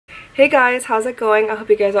Hey guys, how's it going? I hope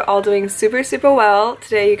you guys are all doing super well.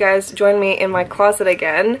 Today you guys join me in my closet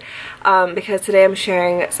again because today I'm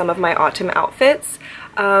sharing some of my autumn outfits.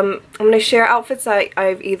 I'm going to share outfits that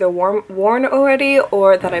I've either worn already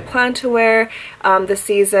or that I plan to wear this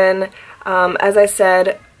season. As I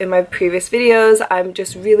said in my previous videos, I'm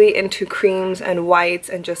just really into creams and whites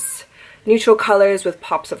and just neutral colors with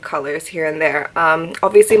pops of colors here and there.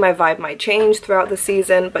 Obviously my vibe might change throughout the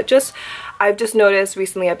season, but I've just noticed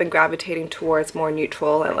recently I've been gravitating towards more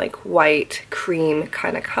neutral and like white cream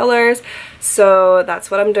kind of colors. So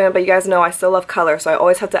that's what I'm doing, but you guys know I still love color, so I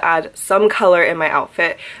always have to add some color in my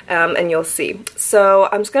outfit, and you'll see. So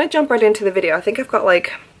I'm just gonna jump right into the video. I think I've got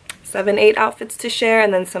like 7-8 outfits to share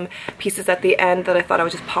and then some pieces at the end that I thought I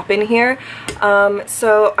would just pop in here.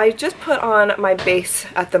 So I just put on my base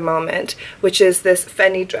at the moment, which is this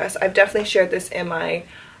Fendi dress. I've definitely shared this in my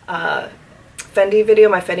Fendi video,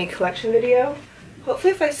 my Fendi collection video.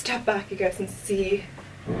 Hopefully if I step back you guys can see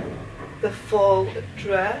the full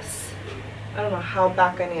dress. I don't know how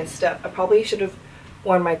back I need to step. I probably should have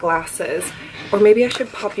worn my glasses, or maybe I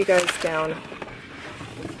should pop you guys down.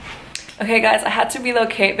 Okay guys, I had to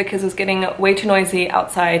relocate because it was getting way too noisy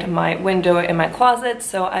outside my window in my closet,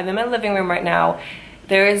 so I'm in my living room right now.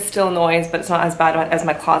 There is still noise, but it's not as bad as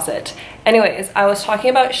my closet. Anyways, I was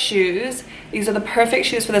talking about shoes. These are the perfect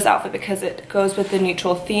shoes for this outfit because it goes with the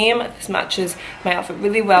neutral theme. This matches my outfit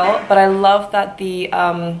really well, but I love that the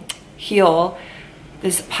heel,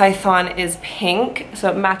 this python, is pink,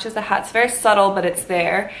 so it matches the hat. It's very subtle, but it's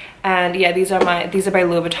there. And yeah, these are by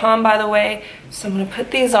Louis Vuitton, by the way. So I'm gonna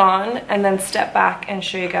put these on and then step back and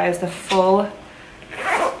show you guys the full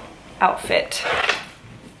outfit.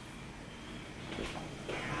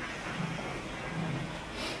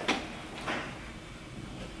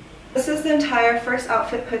 This is the entire first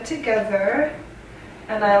outfit put together,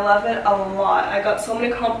 and I love it a lot. I got so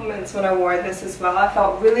many compliments when I wore this as well. I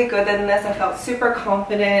felt really good in this. I felt super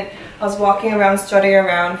confident. I was walking around, strutting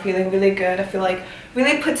around, feeling really good. I feel like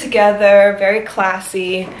really put together, very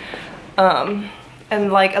classy. And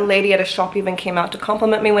like a lady at a shop even came out to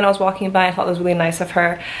compliment me when I was walking by. I thought it was really nice of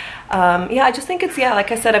her. Yeah, I just think it's, yeah,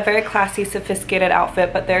 like I said, a very classy, sophisticated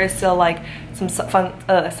outfit, but there is still like some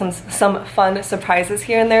fun surprises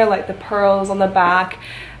here and there, like the pearls on the back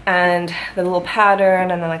and the little pattern,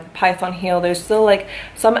 and then like the python heel. There's still like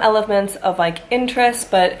some elements of like interest,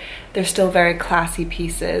 but they're still very classy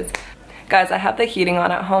pieces. Guys, I have the heating on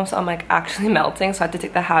at home, so I'm like actually melting, so I have to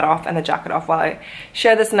take the hat off and the jacket off while I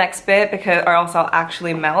share this next bit, because or else I'll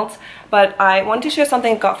actually melt. But I wanted to share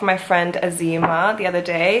something I got from my friend Azima the other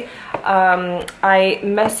day. I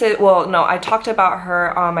talked about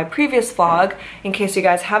her on my previous vlog. In case you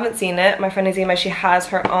guys haven't seen it, my friend Azima, she has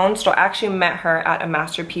her own store. I actually met her at a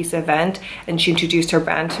masterpiece event and she introduced her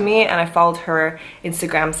brand to me, and I followed her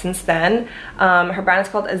Instagram since then. Her brand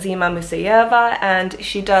is called Azima Musayeva, and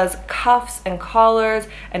she does cuffs and collars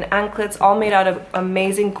and anklets all made out of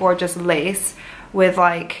amazing gorgeous lace with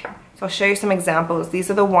like, so I'll show you some examples.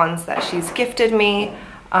 These are the ones that she's gifted me.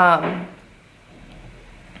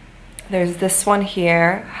 There's this one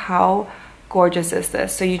here. How gorgeous is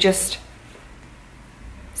this? So you just,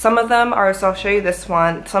 some of them are, so I'll show you this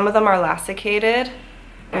one. Some of them are elasticated.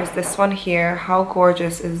 There's this one here. How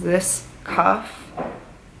gorgeous is this cuff?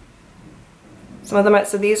 Some of them,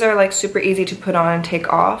 so these are like super easy to put on and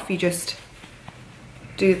take off. You just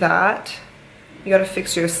do that. You gotta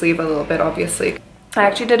fix your sleeve a little bit, obviously. I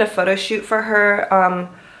actually did a photo shoot for her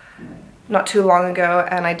not too long ago,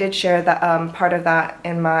 and I did share that part of that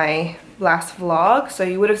in my last vlog. So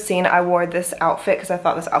you would have seen I wore this outfit because I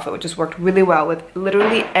thought this outfit would just work really well with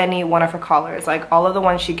literally any one of her collars. Like all of the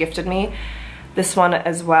ones she gifted me, this one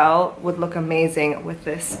as well would look amazing with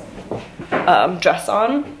this dress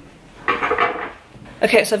on.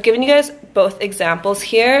 Okay, so I've given you guys both examples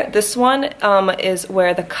here. This one is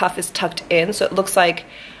where the cuff is tucked in, so it looks like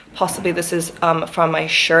possibly this is from my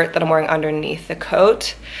shirt that I'm wearing underneath the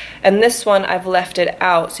coat. And this one I've left it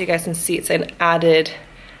out so you guys can see it's an added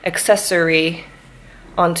accessory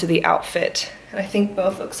onto the outfit. And I think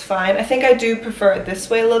both looks fine. I think I do prefer it this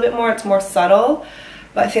way a little bit more. It's more subtle,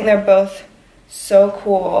 but I think they're both so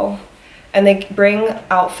cool. And they bring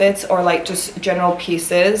outfits or like just general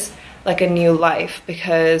pieces like a new life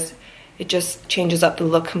because it just changes up the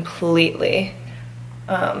look completely.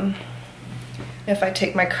 If I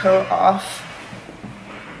take my coat off,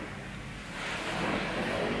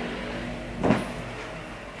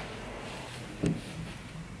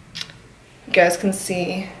 you guys can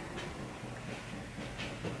see.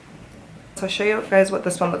 So I'll show you guys what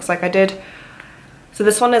this one looks like. So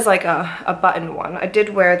this one is like a button one. I did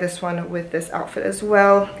wear this one with this outfit as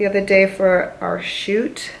well the other day for our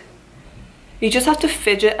shoot. You just have to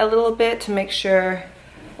fidget a little bit to make sure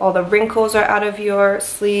all the wrinkles are out of your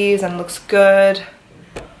sleeves and looks good.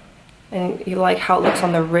 And you like how it looks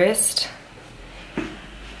on the wrist.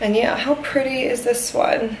 And yeah, how pretty is this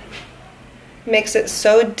one? Makes it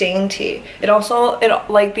so dainty. It also,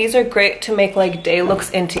 like, these are great to make like day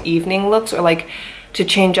looks into evening looks, or like to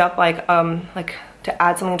change up like to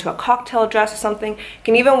add something to a cocktail dress or something. You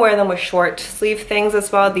can even wear them with short sleeve things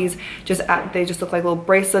as well. These they just look like little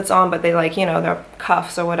bracelets on, but they, like, you know, they're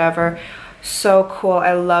cuffs or whatever. So cool.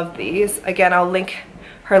 I love these. Again, I'll link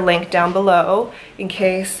her link down below in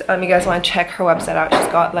case you guys want to check her website out.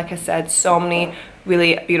 She's got, like I said, so many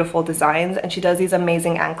really beautiful designs, and she does these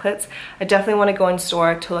amazing anklets. I definitely want to go in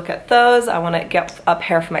store to look at those. I want to get a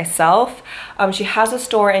pair for myself. She has a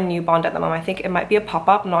store in New Bond at the moment. I think it might be a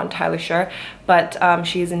pop-up, I'm not entirely sure, but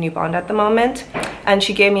she's in New Bond at the moment. And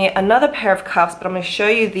she gave me another pair of cuffs, but I'm going to show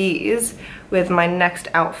you these with my next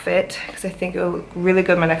outfit because I think it will look really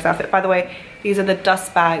good in my next outfit. By the way, these are the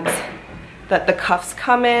dust bags that the cuffs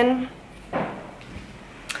come in.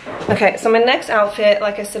 Okay, so my next outfit,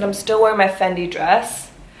 like I said, I'm still wearing my Fendi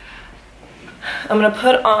dress. I'm gonna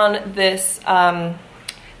put on this,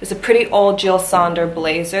 it's a pretty old Jill Sander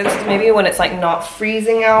blazer. This is maybe when it's like not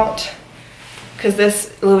freezing out, because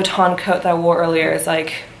this Louis Vuitton coat that I wore earlier is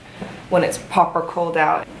like when it's proper cold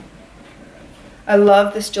out. I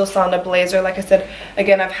love this Jill Sander blazer. Like I said,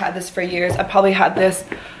 again, I've had this for years. I probably had this,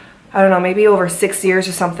 I don't know, maybe over 6 years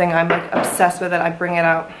or something. I'm like obsessed with it. I bring it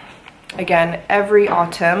out again every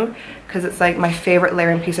autumn because it's like my favorite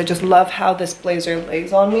layering piece. I just love how this blazer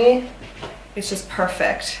lays on me. It's just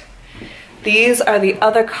perfect. These are the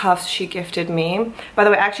other cuffs she gifted me. By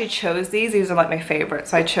the way, I actually chose these. These are like my favorite,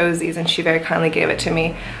 so I chose these and she very kindly gave it to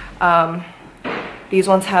me. These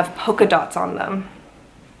ones have polka dots on them.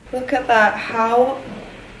 Look at that, how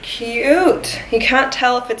cute. You can't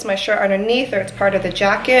tell if it's my shirt underneath or it's part of the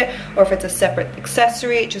jacket or if it's a separate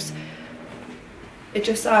accessory. It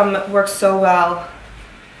just works so well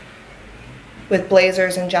with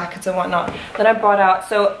blazers and jackets and whatnot. Then I brought out,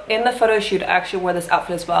 so in the photo shoot I actually wore this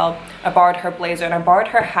outfit as well. I borrowed her blazer and I borrowed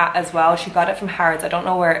her hat as well. She got it from Harrods. I don't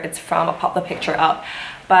know where it's from. I'll pop the picture up.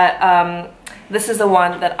 But this is the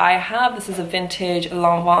one that I have. This is a vintage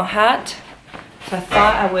Lanvin hat. So I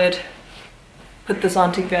thought I would put this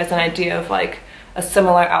on to give you guys an idea of like a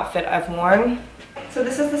similar outfit I've worn. So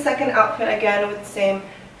this is the second outfit, again with the same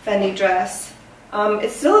Fendi dress.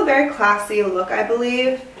 It's still a very classy look, I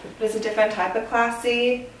believe, but it's a different type of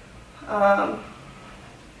classy. I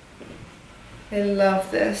love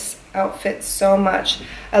this outfit so much.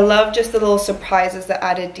 I love just the little surprises, the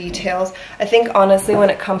added details. I think honestly when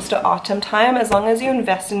it comes to autumn time, as long as you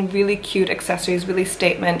invest in really cute accessories, really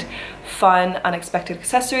statement, fun, unexpected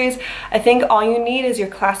accessories, I think all you need is your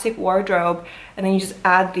classic wardrobe, and then you just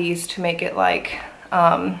add these to make it like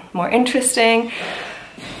more interesting.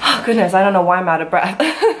 Oh goodness, I don't know why I'm out of breath.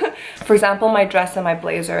 For example, my dress and my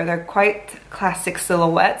blazer, they're quite classic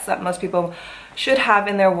silhouettes that most people should have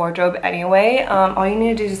in their wardrobe anyway. All you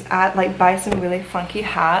need to do is just add, like, buy some really funky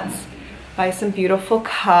hats, buy some beautiful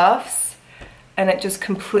cuffs, and it just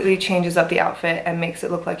completely changes up the outfit and makes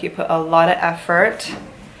it look like you put a lot of effort.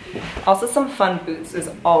 Also, some fun boots is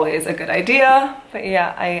always a good idea. But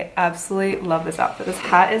yeah, I absolutely love this outfit. This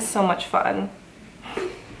hat is so much fun.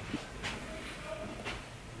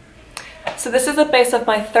 So this is the base of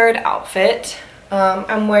my third outfit.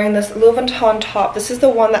 I'm wearing this Louis Vuitton top. This is the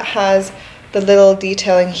one that has the little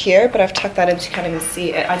detailing here, but I've tucked that in so you can't even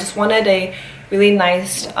see it. I just wanted a really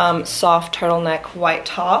nice soft turtleneck white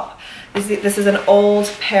top. This is an old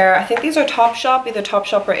pair. I think these are Topshop, either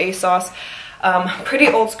Topshop or ASOS. Pretty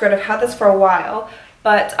old skirt. I've had this for a while,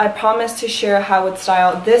 but I promised to share how I would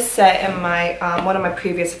style this set in my one of my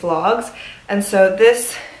previous vlogs, and so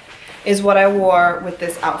this is what I wore with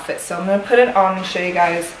this outfit. So I'm gonna put it on and show you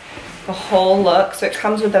guys the whole look. So it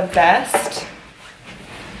comes with a vest,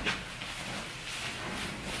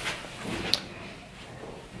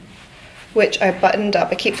 which I buttoned up.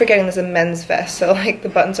 I keep forgetting there's a men's vest, so like the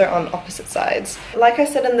buttons are on opposite sides. Like I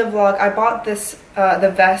said in the vlog, I bought this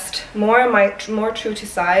the vest more true to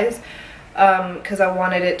size because I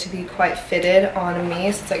wanted it to be quite fitted on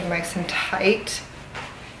me, so it's like nice and tight.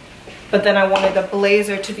 But then I wanted the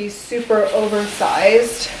blazer to be super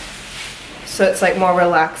oversized, so it's like more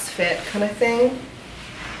relaxed fit kind of thing.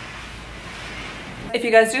 If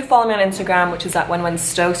you guys do follow me on Instagram, which is at Wenwen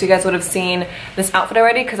Stokes, you guys would have seen this outfit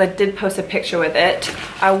already because I did post a picture with it.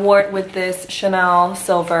 I wore it with this Chanel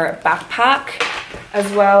silver backpack,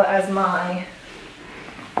 as well as my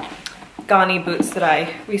Ghani boots that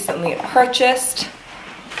I recently purchased.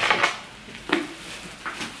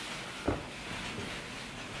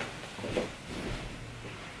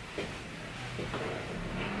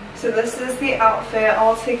 So this is the outfit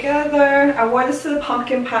all together. I wore this to the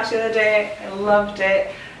pumpkin patch the other day. I loved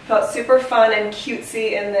it. Felt super fun and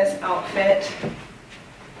cutesy in this outfit.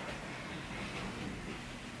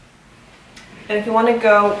 And if you want to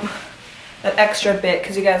go an extra bit,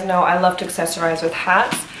 because you guys know I love to accessorize with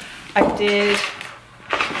hats, I did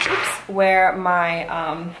wear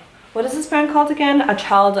my, what is this brand called again? A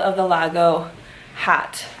Child of the Lago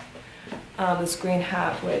hat. This green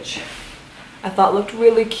hat, which I thought looked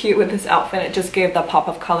really cute with this outfit. It just gave the pop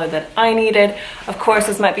of color that I needed. Of course,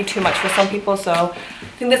 this might be too much for some people, so I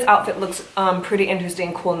think this outfit looks pretty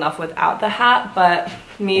interesting, cool enough without the hat, but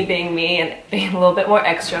me being me and being a little bit more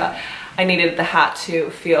extra, I needed the hat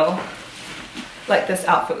to feel like this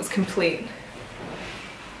outfit was complete.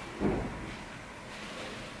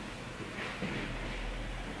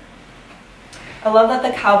 I love that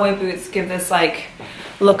the cowboy boots give this like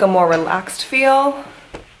look a more relaxed feel.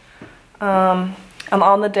 And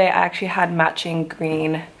on the day I actually had matching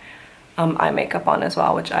green eye makeup on as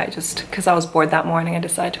well, which I just, because I was bored that morning, I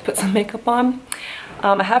decided to put some makeup on.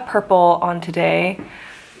 I have purple on today.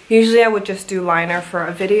 Usually I would just do liner for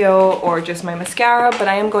a video or just my mascara, but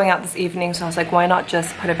I am going out this evening, so I was like, why not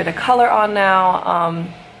just put a bit of color on now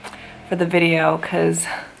for the video, because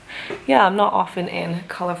yeah, I'm not often in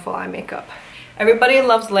colorful eye makeup. Everybody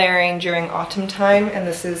loves layering during autumn time, and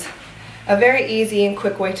this is a very easy and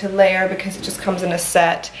quick way to layer because it just comes in a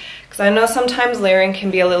set. Because I know sometimes layering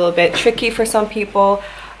can be a little bit tricky for some people.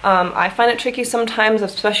 I find it tricky sometimes,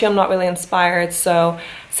 especially I'm not really inspired, so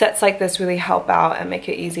sets like this really help out and make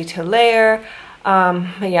it easy to layer.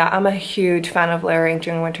 But yeah, I'm a huge fan of layering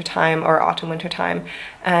during winter time or autumn winter time,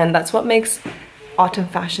 and that's what makes autumn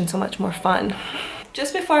fashion so much more fun.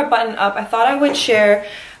 Just before I button up, I thought I would share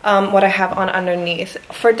what I have on underneath.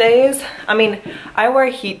 For days, I mean, I wear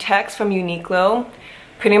heat techs from Uniqlo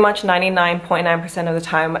pretty much 99.9% of the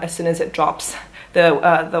time as soon as it drops,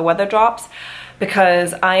 the weather drops,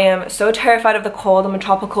 because I am so terrified of the cold. I'm a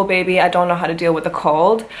tropical baby. I don't know how to deal with the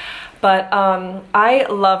cold. But I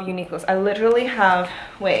love Uniqlo's. I literally have,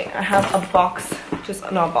 wait, I have a box, just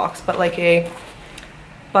not a box, but like a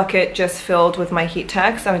bucket just filled with my heat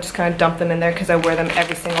techs. I would just kind of dump them in there because I wear them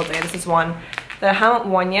every single day. This is one that I haven't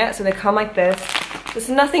worn yet, so they come like this. This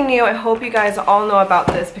is nothing new. I hope you guys all know about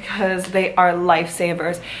this because they are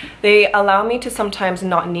lifesavers. They allow me to sometimes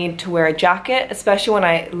not need to wear a jacket, especially when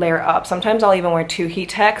I layer up. Sometimes I'll even wear 2 heat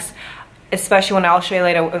techs, especially when I'll show you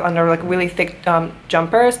later under like really thick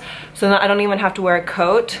jumpers, so then I don't even have to wear a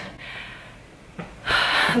coat.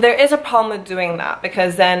 There is a problem with doing that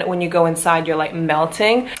because then when you go inside you're like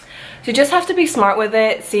melting. So you just have to be smart with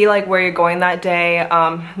it, see like where you're going that day.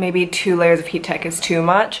 Maybe 2 layers of heat tech is too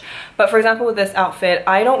much. But for example with this outfit,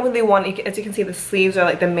 I don't really want, as you can see the sleeves are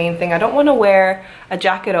like the main thing. I don't want to wear a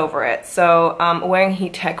jacket over it. So wearing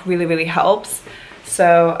heat tech really helps.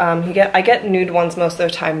 So I get nude ones most of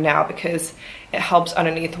the time now because it helps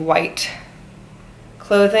underneath white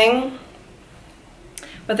clothing.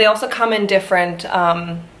 But they also come in different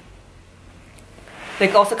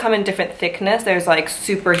thickness. There's like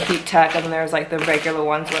super heat tech and then there's like the regular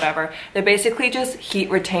ones, whatever. They're basically just heat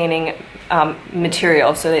retaining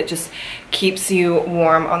material, so it just keeps you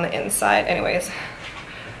warm on the inside. Anyways,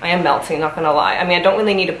 I am melting, not gonna lie. I mean, I don't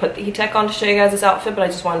really need to put the heat tech on to show you guys this outfit, but I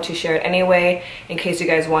just wanted to share it anyway in case you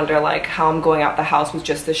guys wonder like how I'm going out the house with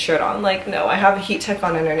just this shirt on. Like, no, I have a heat tech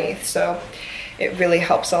on underneath, so it really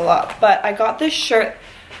helps a lot. But I got this shirt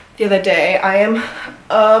the other day. I am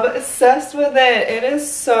obsessed with it. It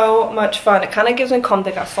is so much fun. It kind of gives me Comme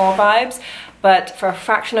des Garçons vibes, but for a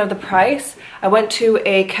fraction of the price. I went to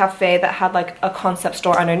a cafe that had like a concept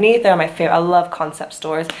store underneath. They're my favorite. I love concept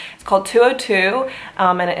stores. It's called 202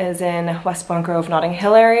 and it is in Westbourne Grove, Notting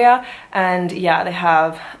Hill area. And yeah, they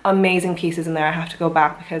have amazing pieces in there. I have to go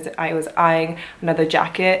back because I was eyeing another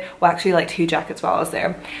jacket. Well, actually like 2 jackets while I was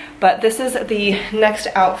there. But this is the next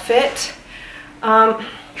outfit.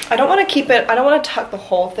 I don't want to tuck the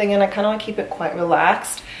whole thing in. I kind of want to keep it quite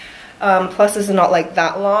relaxed. Plus this is not like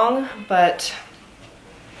that long, but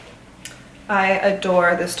I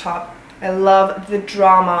adore this top. I love the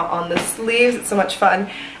drama on the sleeves. It's so much fun.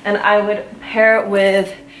 And I would pair it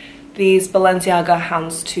with these Balenciaga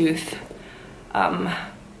houndstooth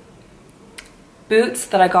boots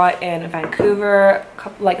that I got in Vancouver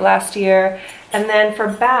like last year. And then for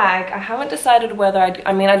bag, I haven't decided whether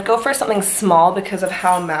I'd go for something small because of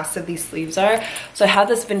how massive these sleeves are. So I have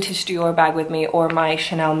this vintage Dior bag with me or my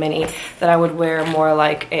Chanel mini that I would wear more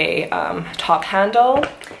like a top handle.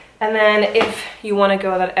 And then if you want to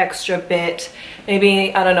go that extra bit,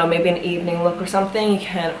 maybe, I don't know, maybe an evening look or something, you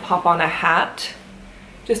can pop on a hat.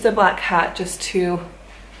 Just a black hat just to,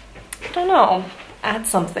 I don't know, add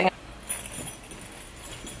something.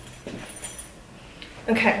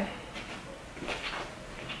 Okay.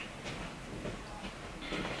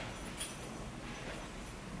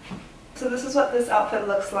 So this is what this outfit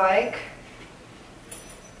looks like.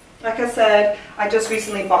 Like I said, I just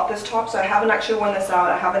recently bought this top, so I haven't actually worn this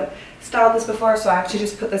out. I haven't styled this before, so I actually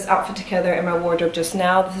just put this outfit together in my wardrobe just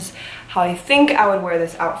now. This is how I think I would wear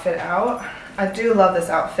this outfit out. I do love this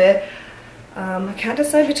outfit. I can't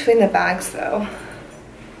decide between the bags though.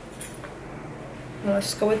 Well,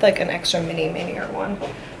 let's go with like an extra minier one.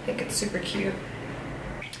 I think it's super cute.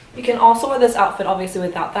 You can also wear this outfit obviously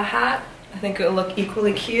without the hat. I think it would look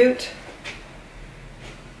equally cute.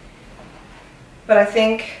 But I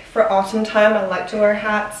think for autumn time, I like to wear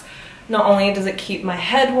hats. Not only does it keep my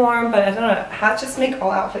head warm, but I don't know, hats just make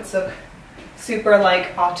all outfits look super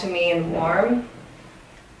like autumny and warm.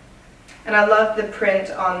 And I love the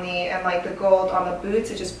print on the, and like the gold on the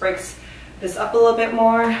boots. It just breaks this up a little bit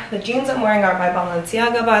more. The jeans I'm wearing are by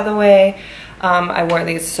Balenciaga, by the way. I wear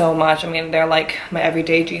these so much. I mean, they're like my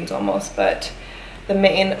everyday jeans almost, but the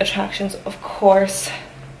main attractions, of course,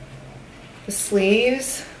 the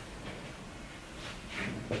sleeves.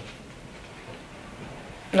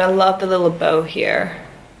 And I love the little bow here.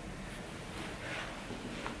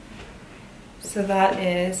 So that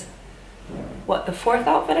is, what, the fourth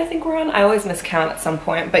outfit I think we're on? I always miscount at some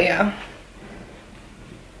point, but yeah.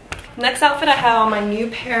 Next outfit I have on my new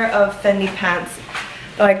pair of Fendi pants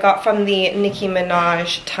that I got from the Nicki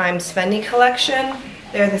Minaj times Fendi collection.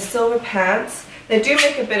 They're the silver pants. They do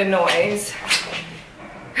make a bit of noise.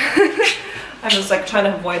 I was like trying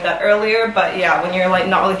to avoid that earlier, but yeah, when you're like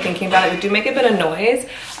not really thinking about it, they do make a bit of noise.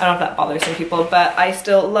 I don't know if that bothers some people, but I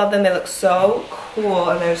still love them. They look so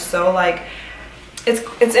cool, and they're so like,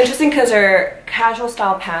 it's interesting because they're casual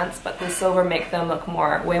style pants, but the silver make them look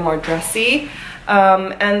way more dressy.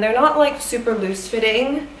 And they're not like super loose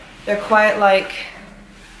fitting. They're quite like,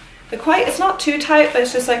 it's not too tight, but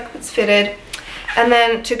it's just like, it's fitted. And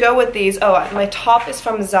then to go with these, oh, my top is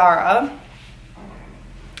from Zara.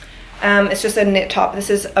 It's just a knit top. This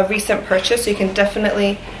is a recent purchase, so you can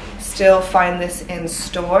definitely still find this in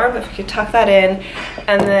store. But if you tuck that in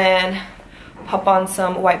and then pop on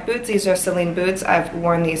some white boots. These are Celine boots. I've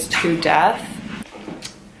worn these to death.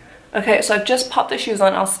 Okay, so I've just popped the shoes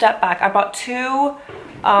on. I'll step back. I bought two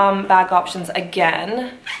bag options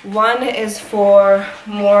again. One is for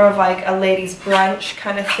more of like a ladies brunch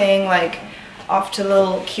kind of thing, like off to a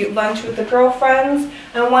little cute lunch with the girlfriends.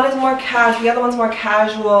 And one is more casual. The other one's more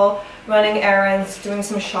casual, running errands, doing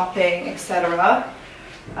some shopping, etc.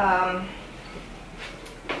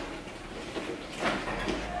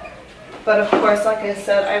 But of course, like I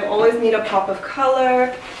said, I always need a pop of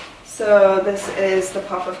color. So this is the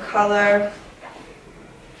pop of color.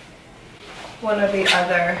 One or the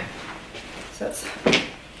other. So it's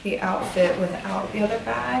the outfit without the other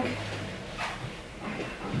bag.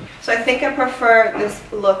 So I think I prefer this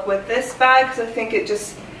look with this bag because I think it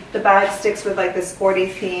just, the bag sticks with like the sporty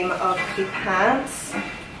theme of the pants.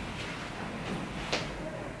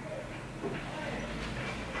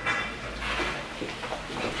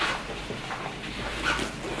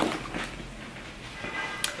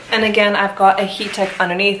 And again, I've got a heat tech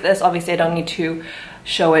underneath this. Obviously, I don't need to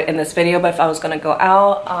show it in this video, but if I was gonna go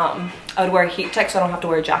out, I would wear a heat tech so I don't have to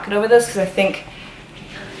wear a jacket over this because I think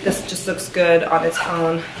this just looks good on its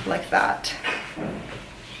own like that.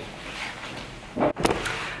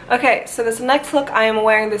 Okay, so this next look, I am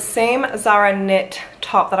wearing the same Zara knit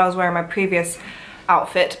top that I was wearing in my previous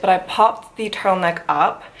outfit, but I popped the turtleneck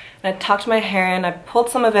up and I tucked my hair in, I pulled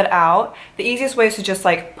some of it out. The easiest way is to just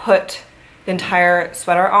like put the entire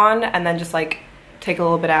sweater on and then just like take a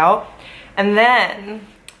little bit out. And then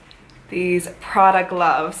these Prada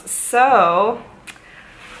gloves. So,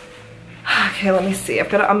 okay, let me see. I've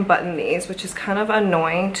got to unbutton these, which is kind of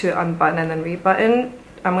annoying to unbutton and then rebutton.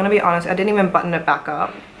 I'm gonna be honest, I didn't even button it back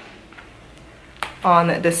up. On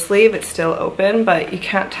this sleeve, it's still open, but you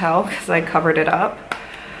can't tell because I covered it up.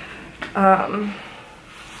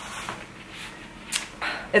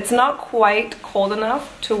 It's not quite cold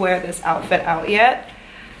enough to wear this outfit out yet,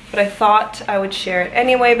 but I thought I would share it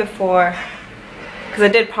anyway before, because I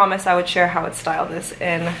did promise I would share how I'd style this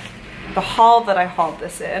in the haul that I hauled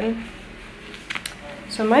this in.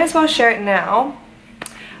 So I might as well share it now.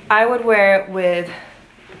 I would wear it with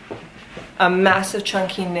a massive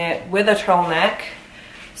chunky knit with a turtleneck,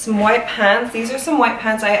 some white pants. These are some white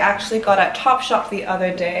pants I actually got at Topshop the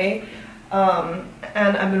other day.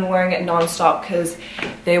 And I've been wearing it non-stop because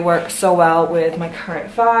they work so well with my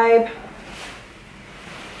current vibe.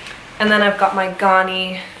 And then I've got my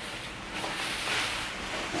Ghani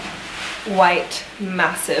white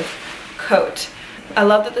massive coat. I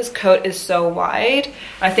love that this coat is so wide.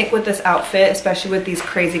 I think with this outfit, especially with these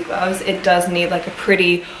crazy gloves, it does need like a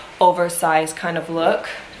pretty oversized kind of look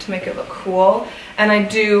to make it look cool. And I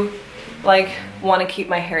do like want to keep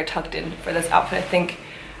my hair tucked in for this outfit. I think,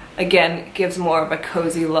 again, it gives more of a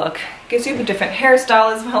cozy look. Gives you a different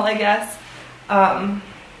hairstyle as well, I guess.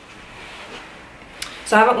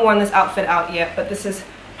 So I haven't worn this outfit out yet, but this is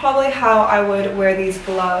probably how I would wear these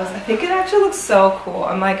gloves. I think it actually looks so cool.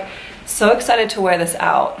 I'm like so excited to wear this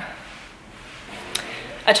out.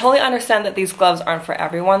 I totally understand that these gloves aren't for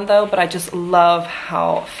everyone though, but I just love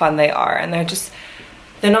how fun they are, and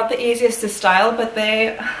they're not the easiest to style, but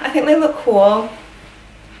I think they look cool.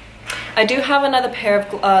 I do have another pair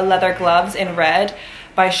of leather gloves in red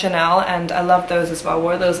by Chanel, and I love those as well. I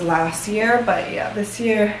wore those last year, but yeah, this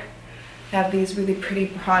year I have these really pretty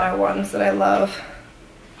Prada ones that I love.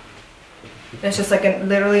 And it's just like a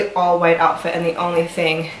literally all white outfit, and the only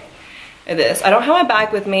thing it is. I don't have my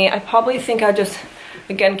bag with me. I probably think I'll just,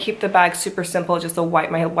 again, keep the bag super simple, just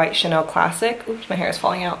my white Chanel classic. Oops, my hair is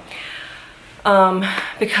falling out.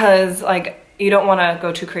 Because like you don't want to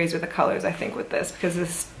go too crazy with the colors, I think, with this, because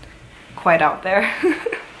it's quite out there.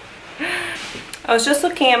 I was just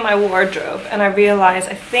looking at my wardrobe and I realized,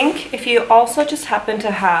 I think if you also just happen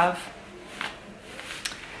to have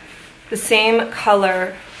the same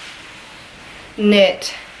color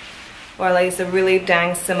knit, or like it's a really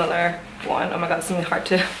dang similar one. Oh my god, it's something hard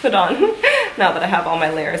to put on now that I have all my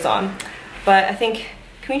layers on. But I think,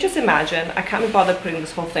 can you just imagine, I can't be bothered putting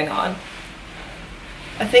this whole thing on.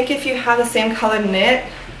 I think if you have the same color knit,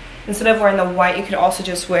 instead of wearing the white, you could also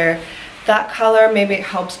just wear that color. Maybe it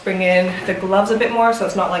helps bring in the gloves a bit more, so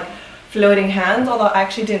it's not like floating hands, although I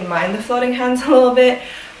actually didn't mind the floating hands a little bit.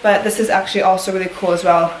 But this is actually also really cool as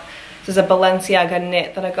well. This is a Balenciaga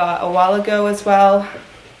knit that I got a while ago as well.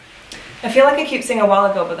 I feel like I keep saying a while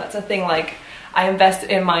ago, but that's the thing, like I invest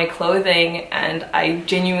in my clothing and I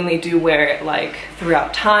genuinely do wear it like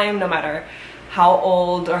throughout time, no matter how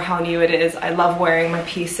old or how new it is. I love wearing my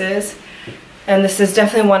pieces. And this is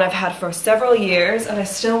definitely one I've had for several years and I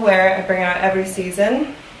still wear it. I bring it out every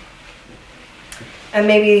season. And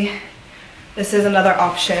maybe this is another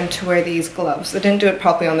option to wear these gloves. I didn't do it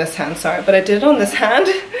properly on this hand, sorry, but I did it on this hand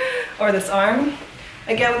or this arm.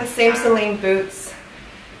 Again, with the same Celine boots.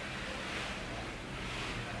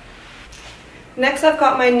 Next, I've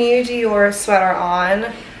got my new Dior sweater on.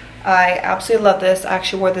 I absolutely love this. I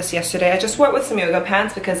actually wore this yesterday. I just wore it with some yoga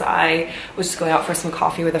pants because I was just going out for some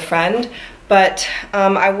coffee with a friend. But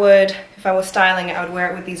I would, if I was styling it, I would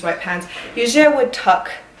wear it with these white pants. Usually I would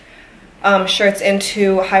tuck shirts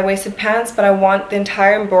into high-waisted pants, but I want the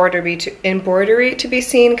entire embroidery to be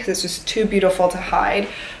seen because it's just too beautiful to hide.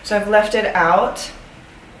 So I've left it out.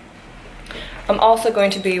 I'm also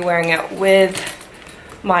going to be wearing it with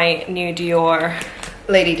my new Dior,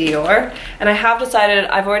 Lady Dior, and I have decided,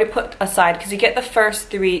 I've already put aside, because you get the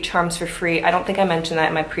first 3 charms for free. I don't think I mentioned that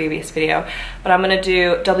in my previous video, but I'm gonna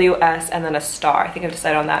do WS and then a star. I think I've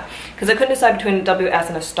decided on that because I couldn't decide between WS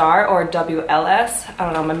and a star or WLS. I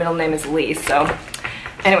don't know, my middle name is Lee, so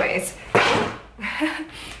anyways.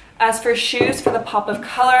 As for shoes, for the pop of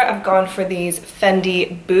color, I've gone for these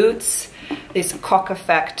Fendi boots, these cock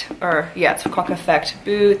effect, or yeah, it's cock effect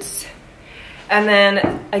boots. And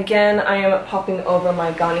then again, I am popping over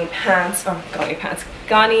my Ghani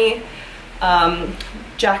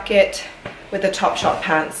jacket with the Topshop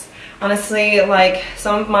pants. Honestly, like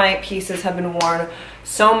some of my pieces have been worn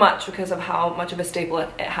so much because of how much of a staple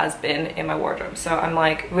it has been in my wardrobe. So I'm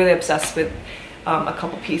like really obsessed with a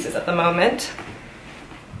couple pieces at the moment.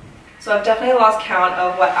 So I've definitely lost count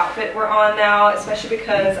of what outfit we're on now, especially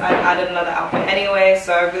because I've added another outfit anyway,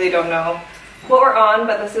 so I really don't know what we're on,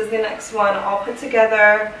 but this is the next one all put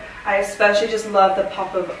together. I especially just love the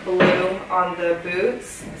pop of blue on the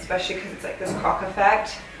boots, especially because it's like this cock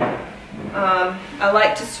effect. I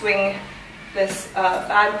like to swing this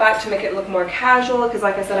bag back to make it look more casual, because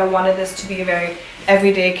like I said, I wanted this to be a very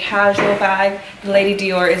everyday casual bag. The Lady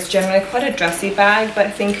Dior is generally quite a dressy bag, but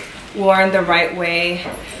I think worn the right way,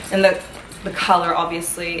 and the color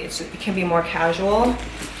obviously, it can be more casual. You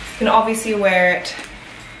can obviously wear it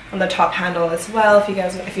on the top handle as well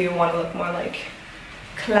if you want to look more like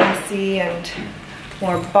classy and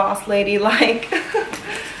more boss lady like.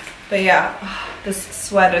 But yeah, this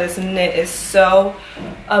sweater, this knit is so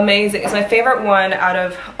amazing. It's my favorite one out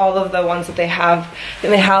of all of the ones that they have.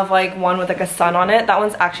 Then they have like one with like a sun on it. That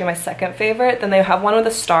one's actually my second favorite. Then they have one with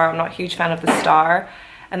a star. I'm not a huge fan of the star.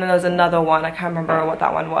 And then there's another one, I can't remember what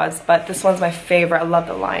that one was, but this one's my favorite. I love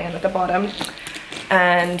the lion at the bottom.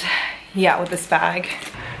 And yeah, with this bag.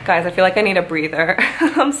 Guys, I feel like I need a breather.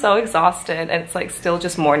 I'm so exhausted and it's like still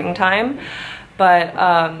just morning time. but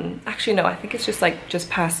actually no, I think it's just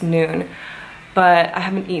past noon, but I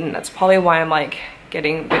haven't eaten. That's probably why I'm like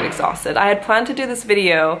getting a bit exhausted. I had planned to do this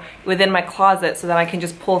video within my closet so that I can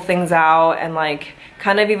just pull things out and like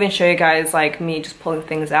kind of even show you guys like me just pulling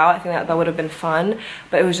things out. I think that would have been fun,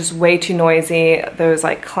 but it was just way too noisy. There was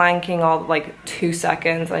like clanking all like 2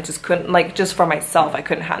 seconds. I just couldn't, like, just for myself, I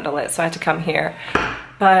couldn't handle it, so I had to come here.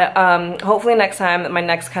 But hopefully next time, my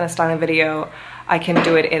next kind of styling video, I can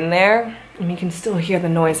do it in there. And you can still hear the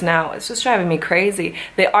noise now. It's just driving me crazy.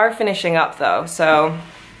 They are finishing up though, so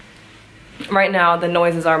right now the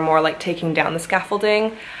noises are more like taking down the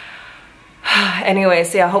scaffolding. Anyway,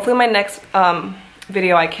 so yeah, hopefully my next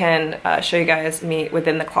video I can show you guys me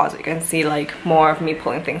within the closet. You can see like more of me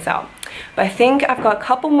pulling things out. But I think I've got a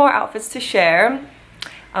couple more outfits to share,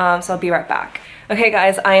 so I'll be right back. Okay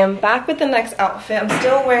guys, I am back with the next outfit. I'm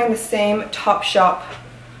still wearing the same Topshop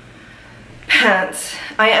pants.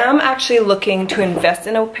 I am actually looking to invest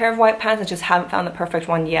in a pair of white pants. I just haven't found the perfect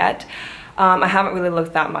one yet. I haven't really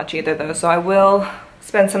looked that much either though, so I will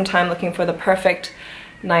spend some time looking for the perfect,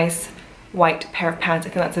 nice white pair of pants. I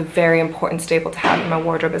think that's a very important staple to have in my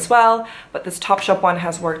wardrobe as well, but this Topshop one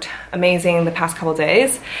has worked amazing the past couple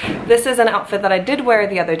days. This is an outfit that I did wear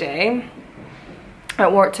the other day. I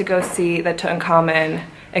wore it to go see the Tutankhamun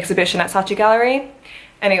exhibition at Saatchi Gallery.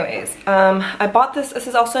 Anyways, I bought this. This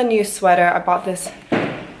is also a new sweater. I bought this,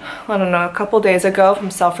 I don't know, a couple days ago from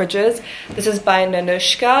Selfridges. This is by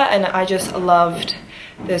Nanushka, and I just loved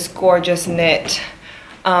this gorgeous knit.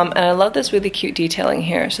 And I love this really cute detailing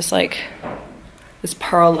here. It's just like this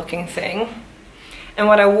pearl looking thing. And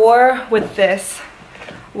what I wore with this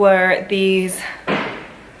were these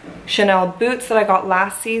Chanel boots that I got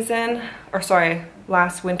last season, or sorry,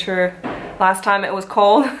 last winter, last time it was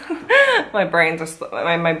cold. my brain's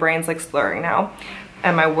like slurring now,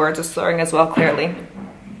 and my words are slurring as well, clearly.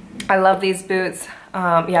 I love these boots.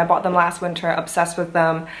 Yeah, I bought them last winter, obsessed with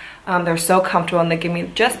them. They're so comfortable and they give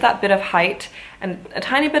me just that bit of height and a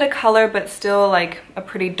tiny bit of color, but still like a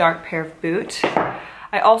pretty dark pair of boot.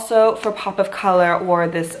 I also, for pop of color, wore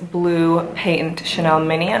this blue patent Chanel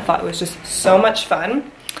mini. I thought it was just so much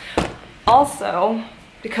fun. Also,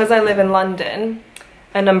 because I live in London,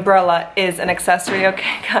 an umbrella is an accessory,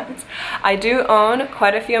 okay guys? I do own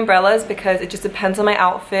quite a few umbrellas because it just depends on my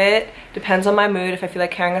outfit, depends on my mood, if I feel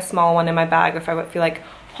like carrying a small one in my bag or if I feel like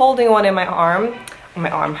holding one in my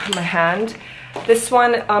my hand. This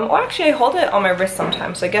one, or actually I hold it on my wrist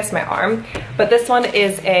sometimes, so I guess my arm. But this one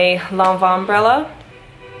is a Lanvin umbrella.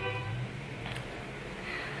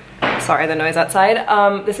 Sorry, the noise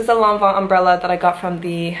outside. This is a Lanvin umbrella that I got from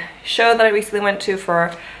the show that I recently went to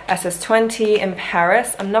for SS20 in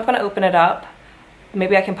Paris. I'm not going to open it up.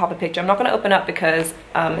 Maybe I can pop a picture. I'm not going to open up because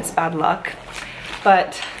it's bad luck.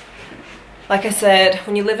 But like I said,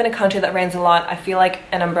 when you live in a country that rains a lot, I feel like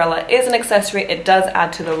an umbrella is an accessory. It does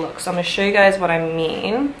add to the look. So I'm going to show you guys what I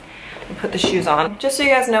mean. I'll put the shoes on. Just so you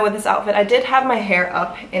guys know, with this outfit, I did have my hair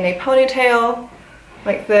up in a ponytail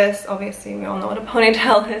like this. Obviously, we all know what a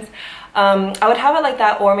ponytail is. I would have it like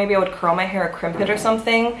that, or maybe I would curl my hair or crimp it or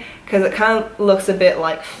something, because it kind of looks a bit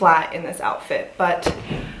like flat in this outfit. But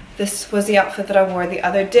this was the outfit that I wore the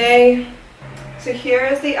other day. So here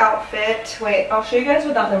is the outfit. Wait, I'll show you guys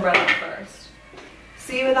without the umbrella first.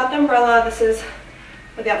 See, without the umbrella, this is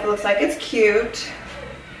what the outfit looks like. It's cute,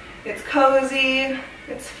 it's cozy,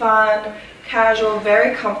 it's fun, casual,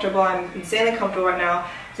 very comfortable. I'm insanely comfortable right now.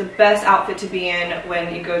 It's the best outfit to be in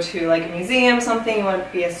when you go to like a museum or something. You want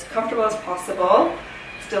to be as comfortable as possible.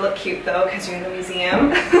 Still look cute though, because you're in a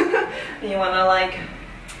museum. And you want to like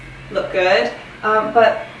look good.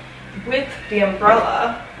 But with the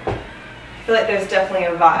umbrella, I feel like there's definitely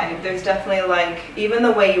a vibe. There's definitely like, even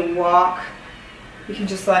the way you walk, you can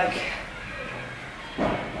just like,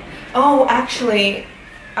 oh, actually,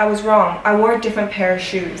 I was wrong. I wore a different pair of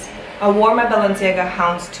shoes. I wore my Balenciaga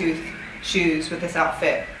houndstooth shoes with this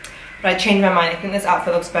outfit, but I changed my mind. I think this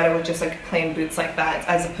outfit looks better with just like plain boots like that,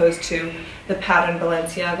 as opposed to the patterned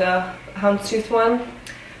Balenciaga houndstooth one.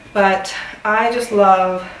 But I just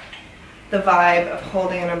love the vibe of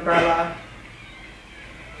holding an umbrella,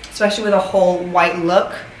 especially with a whole white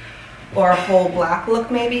look or a whole black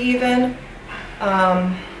look maybe even.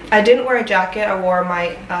 I didn't wear a jacket. I wore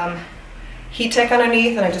my heat tech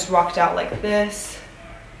underneath, and I just rocked out like this.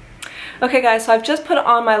 Okay guys, so I've just put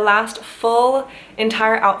on my last full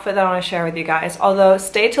entire outfit that I want to share with you guys. Although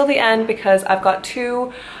stay till the end, because I've got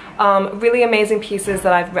two really amazing pieces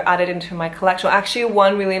that I've added into my collection. Well, actually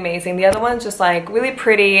one really amazing, the other one's just like really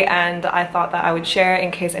pretty, and I thought that I would share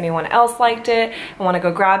in case anyone else liked it and want to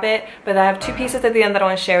go grab it. But I have two pieces at the end that I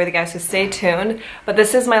want to share with you guys, so stay tuned. But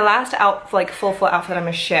this is my last full outfit I'm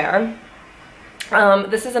going to share.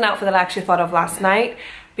 This is an outfit that I actually thought of last night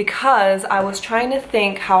because I was trying to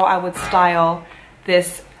think how I would style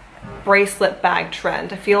this bracelet bag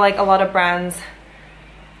trend. I feel like a lot of brands,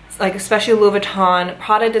 like especially Louis Vuitton,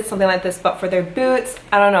 Prada did something like this, but for their boots,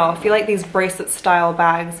 I don't know, I feel like these bracelet style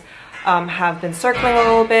bags have been circling a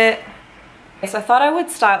little bit. So I thought I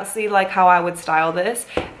would see like how I would style this,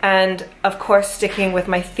 and of course sticking with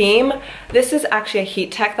my theme. This is actually a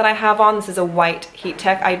heat tech that I have on. This is a white heat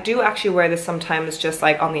tech. I do actually wear this sometimes just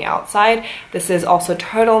like on the outside. This is also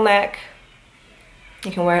turtleneck.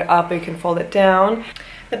 You can wear it up or you can fold it down.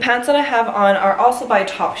 The pants that I have on are also by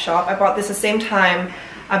Topshop. I bought this the same time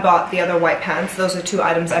I bought the other white pants. Those are 2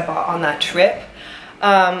 items I bought on that trip.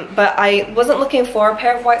 But I wasn't looking for a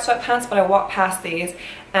pair of white sweatpants, but I walked past these,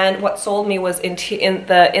 and what sold me was in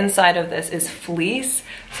the inside of this is fleece.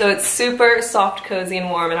 So it's super soft, cozy, and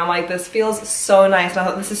warm, and I'm like, this feels so nice. And I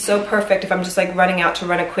thought this is so perfect if I'm just like running out to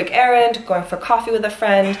run a quick errand, going for coffee with a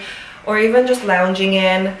friend, or even just lounging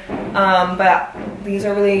in. But these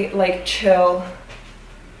are really like chill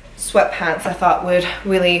sweatpants I thought would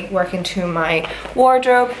really work into my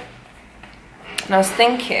wardrobe. And I was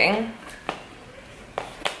thinking,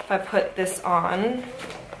 if I put this on,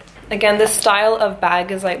 again, this style of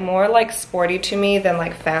bag is like more like sporty to me than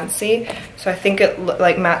like fancy, so I think it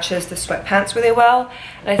like matches the sweatpants really well.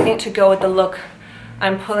 And I think to go with the look,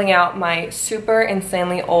 I'm pulling out my super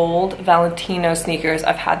insanely old Valentino sneakers.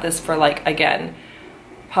 I've had this for like, again,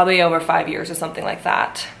 probably over 5 years or something like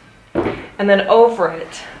that. And then over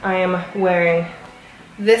it, I am wearing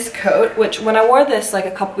this coat, which when I wore this like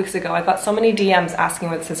a couple weeks ago, I got so many DMs asking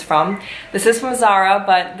where this is from. This is from Zara,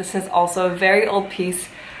 but this is also a very old piece.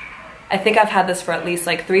 I think I've had this for at least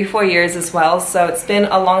like 3-4 years as well, so it's been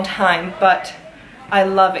a long time, but I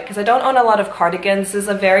love it because I don't own a lot of cardigans. This is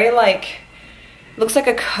a very like, looks like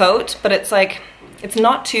a coat, but it's like, it's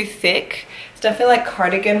not too thick. It's definitely like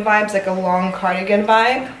cardigan vibes, like a long cardigan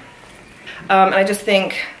vibe. And I just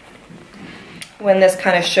think when this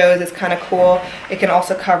kind of shows, it's kind of cool. It can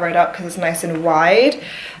also cover it up because it's nice and wide.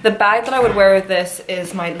 The bag that I would wear with this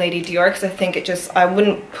is my Lady Dior, because I think it just, I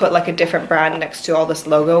wouldn't put like a different brand next to all this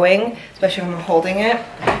logoing, especially when I'm holding it.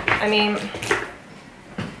 I mean,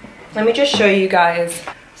 let me just show you guys.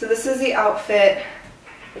 So this is the outfit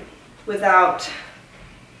without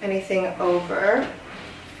anything over,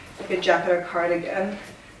 like a jacket or cardigan.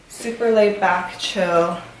 Super laid back,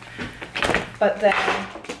 chill. But then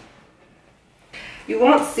you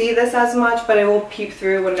won't see this as much, but it will peep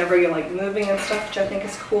through whenever you're like moving and stuff, which I think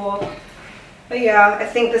is cool. But yeah, I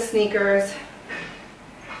think the sneakers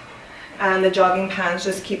and the jogging pants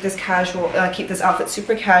just keep this casual, keep this outfit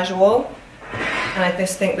super casual. And I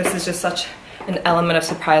just think this is just such an element of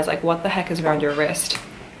surprise, like what the heck is around your wrist?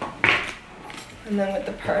 And then with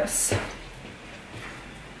the purse,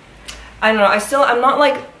 I don't know, I'm not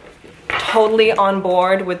like totally on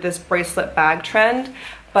board with this bracelet bag trend,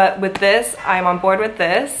 but with this, I'm on board with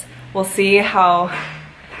this. We'll see how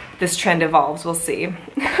this trend evolves, we'll see.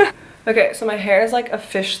 Okay, so my hair is like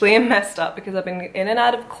officially messed up because I've been in and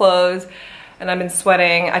out of clothes and I've been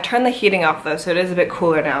sweating. I turned the heating off though, so it is a bit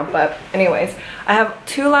cooler now. But anyways, I have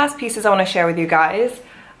 2 last pieces I want to share with you guys.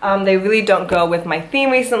 They really don't go with my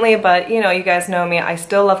theme recently, but you know, you guys know me, I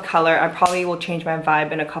still love color. I probably will change my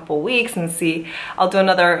vibe in a couple weeks and see. I'll do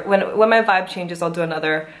another, when my vibe changes, I'll do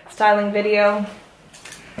another styling video.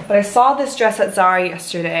 But I saw this dress at Zara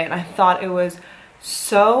yesterday and I thought it was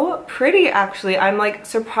so pretty actually. I'm like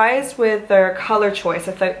surprised with their color choice.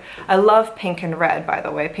 I love pink and red, by the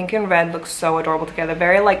way. Pink and red looks so adorable together.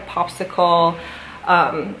 Very like popsicle.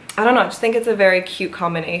 I don't know, I just think it's a very cute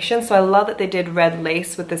combination. So I love that they did red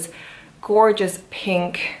lace with this gorgeous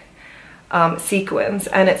pink sequins.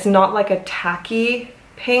 And it's not like a tacky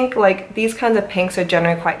pink. Like these kinds of pinks are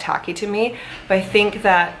generally quite tacky to me. But I think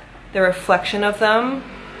that the reflection of them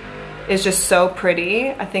is just so pretty.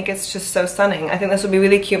 I think it's just so stunning. I think this would be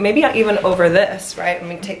really cute. Maybe not even over this, right? I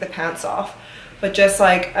mean, take the pants off. But just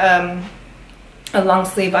like a long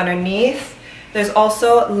sleeve underneath. There's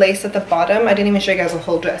also lace at the bottom. I didn't even show you guys the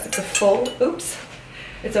whole dress. It's a full, oops.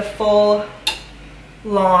 It's a full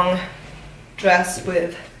long dress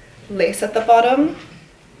with lace at the bottom.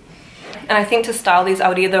 And I think to style these, I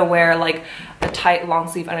would either wear like a tight long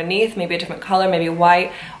sleeve underneath, maybe a different color, maybe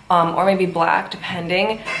white, or maybe black,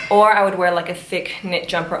 depending. Or I would wear like a thick knit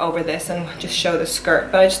jumper over this and just show the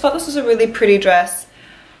skirt. But I just thought this was a really pretty dress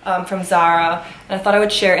from Zara. And I thought I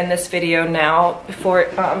would share in this video now before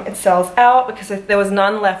it sells out, because if there was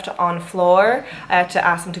none left on floor, I had to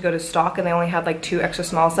ask them to go to stock and they only had like 2 extra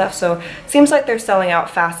smalls left. So it seems like they're selling out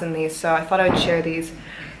fast in these. So I thought I would share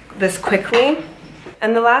this quickly.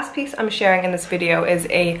 And the last piece I'm sharing in this video is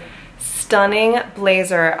a stunning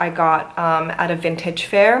blazer I got at a vintage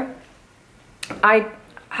fair. I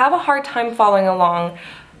have a hard time following along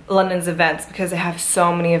London's events because they have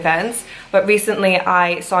so many events, but recently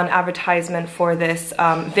I saw an advertisement for this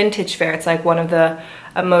vintage fair. It's like one of the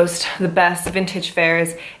best vintage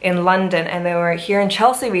fairs in London, and they were here in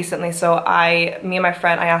Chelsea recently. So I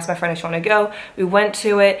asked my friend if she wanted to go. We went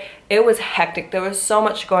to it. It was hectic. There was so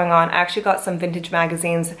much going on. I actually got some vintage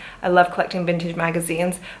magazines. I love collecting vintage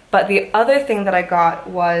magazines. But the other thing that I got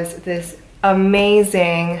was this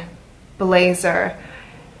amazing blazer.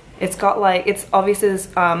 It's got like, it's obviously this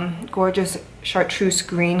gorgeous chartreuse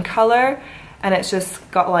green color, and it's just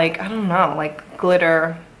got like, I don't know, like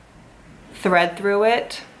glitter thread through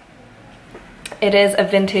it. It is a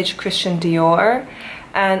vintage Christian Dior,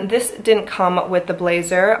 and this didn't come with the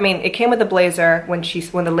blazer. I mean, it came with the blazer when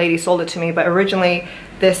the lady sold it to me, but originally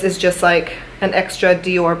this is just like an extra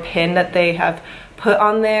Dior pin that they have put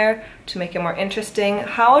on there to make it more interesting.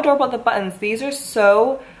 How adorable are the buttons. These are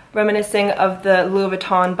so reminiscing of the Louis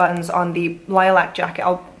Vuitton buttons on the lilac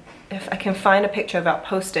jacket. If I can find a picture of it, I'll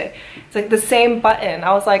post it. It's like the same button.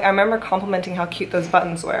 I was like, I remember complimenting how cute those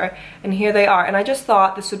buttons were, and here they are. And I just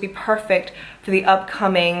thought this would be perfect for the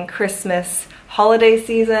upcoming Christmas holiday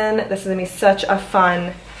season. This is gonna be such a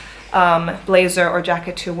fun blazer or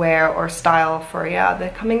jacket to wear or style for, yeah, the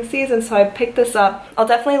coming season. So I picked this up. I'll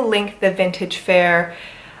definitely link the Vintage Fair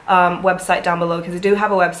website down below, because they do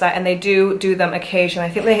have a website and they do them occasionally.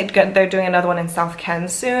 I think they're doing another one in South Ken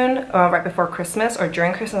soon, right before Christmas or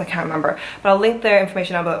during Christmas, I can't remember, but I'll link their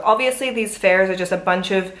information down below. Obviously these fairs are just a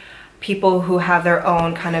bunch of people who have their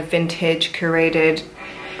own kind of vintage curated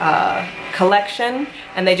collection,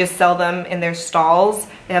 and they just sell them in their stalls.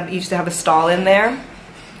 They usually have a stall in there.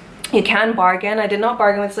 You can bargain. I did not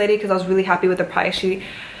bargain with this lady because I was really happy with the price. She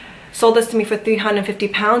sold this to me for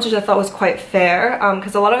 £350, which I thought was quite fair,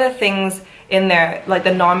 because a lot of the things in there, like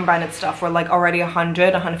the non-branded stuff, were like already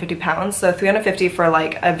 £150, so £350 for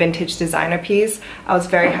like a vintage designer piece, I was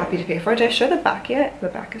very happy to pay for it. Did I show the back yet? The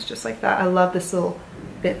back is just like that. I love this little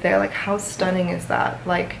bit there. Like, how stunning is that?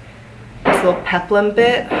 Like this little peplum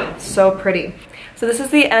bit, so pretty. So this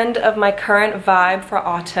is the end of my current vibe for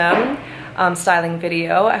autumn styling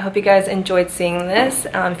video. I hope you guys enjoyed seeing this.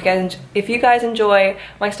 If you guys enjoy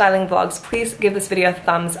my styling vlogs, please give this video a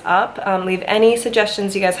thumbs up. Leave any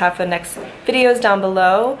suggestions you guys have for the next videos down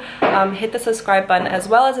below. Hit the subscribe button as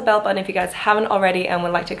well as the bell button if you guys haven't already and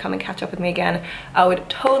would like to come and catch up with me again. I would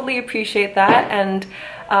totally appreciate that. And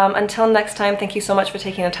until next time, thank you so much for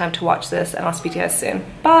taking the time to watch this, and I'll speak to you guys soon.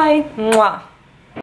 Bye! Mwah!